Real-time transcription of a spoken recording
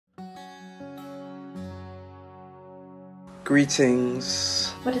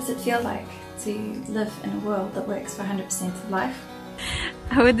Greetings. What does it feel like to live in a world that works for 100% of life?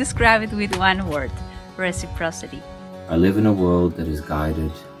 I would describe it with one word: reciprocity. I live in a world that is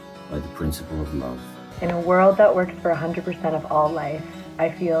guided by the principle of love. In a world that works for 100% of all life, I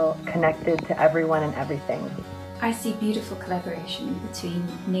feel connected to everyone and everything. I see beautiful collaboration between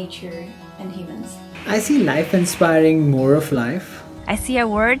nature and humans. I see life inspiring more of life. I see a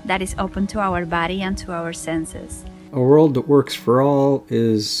world that is open to our body and to our senses. A world that works for all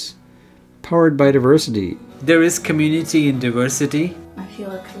is powered by diversity. There is community in diversity. I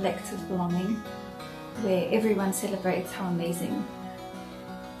feel a collective belonging where everyone celebrates how amazing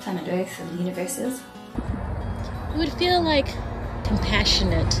planet Earth and the universe is. It would feel like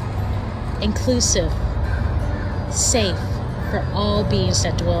compassionate, inclusive, safe for all beings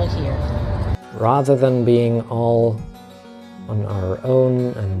that dwell here. Rather than being all on our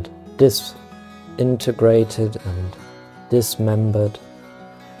own and disintegrated and dismembered,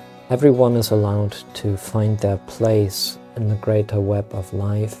 everyone is allowed to find their place in the greater web of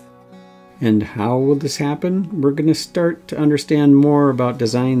life. And how will this happen? We're going to start to understand more about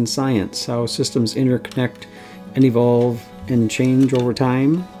design science, how systems interconnect and evolve and change over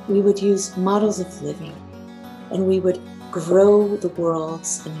time. We would use models of living, and we would grow the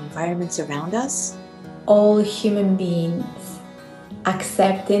worlds and environments around us. All human beings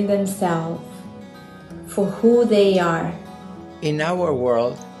accepting themselves for who they are. In our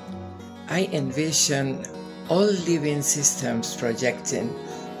world, I envision all living systems projecting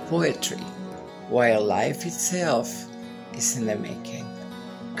poetry, while life itself is in the making.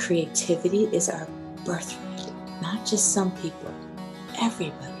 Creativity is our birthright, not just some people,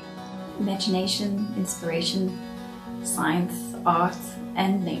 everybody. Imagination, inspiration, science, art,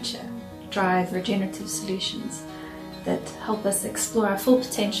 and nature drive regenerative solutions that help us explore our full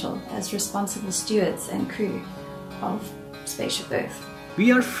potential as responsible stewards and crew of Spaceship Earth.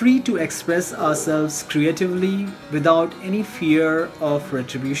 We are free to express ourselves creatively without any fear of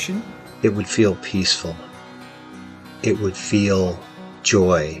retribution. It would feel peaceful. It would feel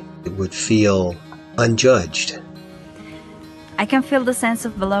joy. It would feel unjudged. I can feel the sense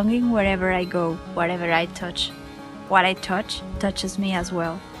of belonging wherever I go, whatever I touch. What I touch touches me as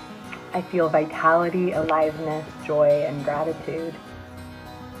well. I feel vitality, aliveness, joy, and gratitude.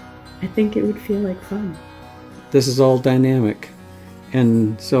 I think it would feel like fun. This is all dynamic.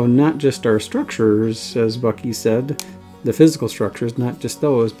 And so not just our structures, as Bucky said, the physical structures, not just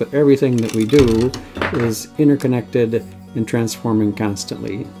those, but everything that we do is interconnected and transforming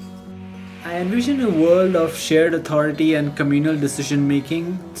constantly. I envision a world of shared authority and communal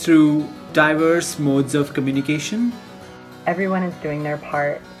decision-making through diverse modes of communication. Everyone is doing their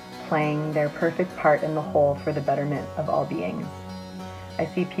part, playing their perfect part in the whole for the betterment of all beings. I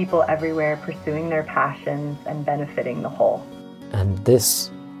see people everywhere pursuing their passions and benefiting the whole. And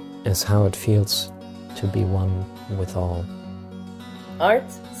this is how it feels to be one with all. Art,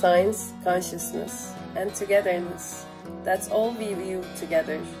 science, consciousness, and togetherness. That's all we view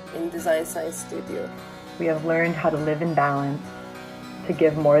together in Design Science Studio. We have learned how to live in balance, to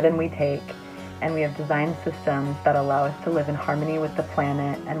give more than we take, and we have designed systems that allow us to live in harmony with the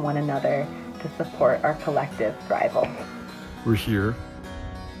planet and one another to support our collective thrival. We're here,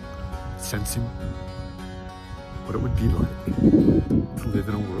 sensing what it would be like to live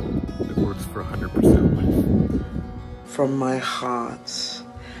in a world that works for 100% life. From my heart,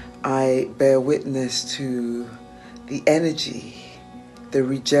 I bear witness to the energy, the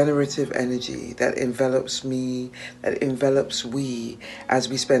regenerative energy that envelops me, that envelops we as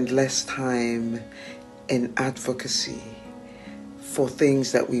we spend less time in advocacy for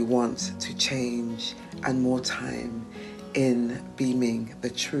things that we want to change and more time in beaming the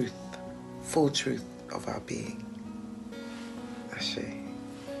truth, full truth of our being. Ashe.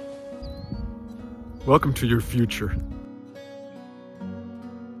 Welcome to your future.